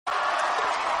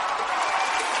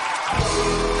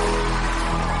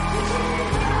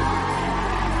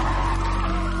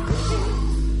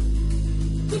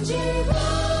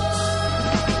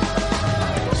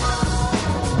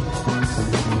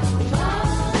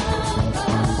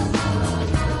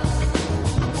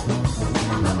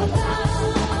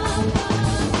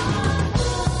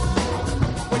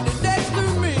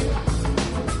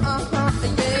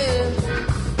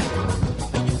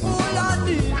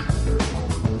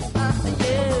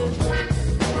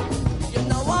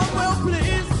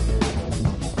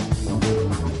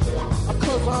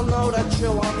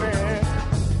chill on me.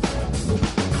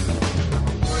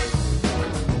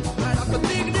 And I can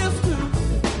dig this too.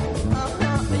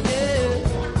 Yeah.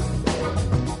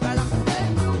 And I can dig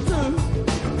this too.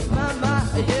 My,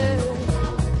 yeah.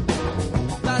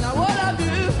 And I wanna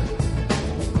do.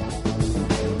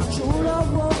 Sure I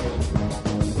want.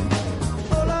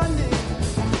 All I need.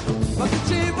 My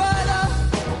Koochie Ryder.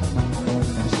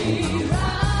 Koochie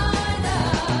Ryder.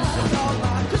 It's all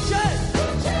my Koochie.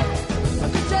 My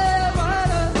Koochie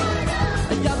Ryder.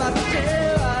 Yeah, my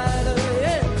Koochie Ryder.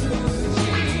 Yeah.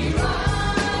 Koochie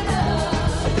Ryder.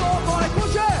 You're my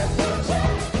Koochie.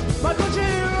 My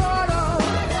Koochie Ryder.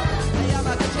 Yeah,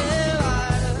 my Koochie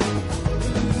Ryder.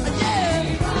 Yeah.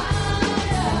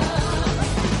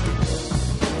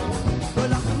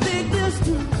 Well, I can dig this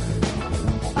too.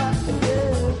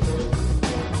 Yeah.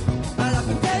 And I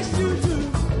can taste you too.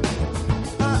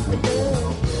 Yeah.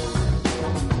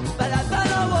 But I don't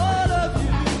know all of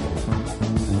you.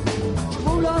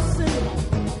 All I see.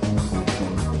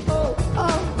 Oh,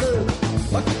 love.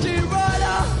 My Koochie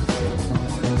Ryder.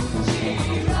 Koochie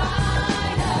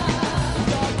Ryder.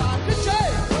 You're my Koochie.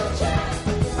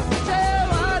 My Koochie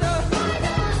Ryder.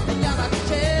 Yeah, my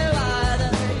Koochie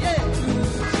Ryder. Yeah.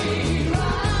 Koochie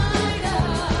Ryder.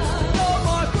 You're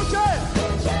my Koochie.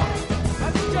 My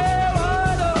Koochie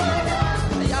Ryder.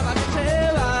 Yeah, my Koochie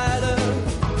Ryder.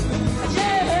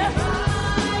 Yeah.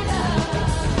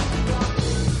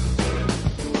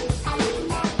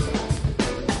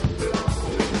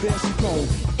 There she goes,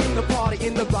 in the party,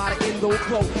 in the body, in those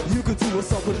clothes. You could do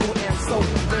something new and so.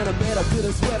 Man, I made a bit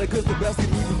of sweater, cause the best get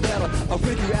even better. A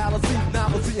quick reality,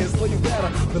 novelty, and so you better.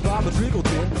 The vibe of Drinkle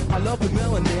did, I love the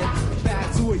melanin.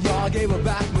 Back to a yard, gave her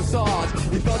back massage.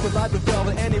 He felt it like the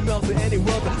velvet, and he melted, and he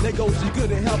welted. Let go, she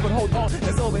couldn't help but hold on,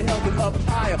 and so they held it up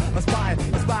higher. Inspired,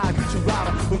 Koochie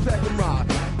Ryder, perfect and ride.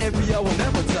 NPO will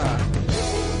never die.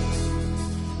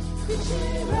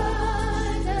 Koochie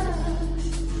Ryder.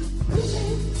 Koochie.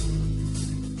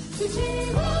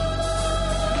 Koochie Ryder.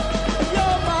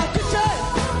 You're my Koochie.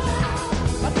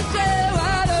 My Koochie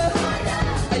Ryder.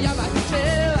 Yeah, my Koochie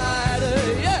Ryder.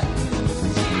 Yeah.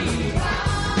 Koochie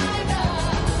Ryder.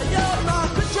 You're my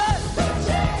Koochie.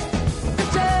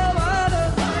 Koochie Ryder.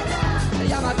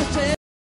 Yeah, my Koochie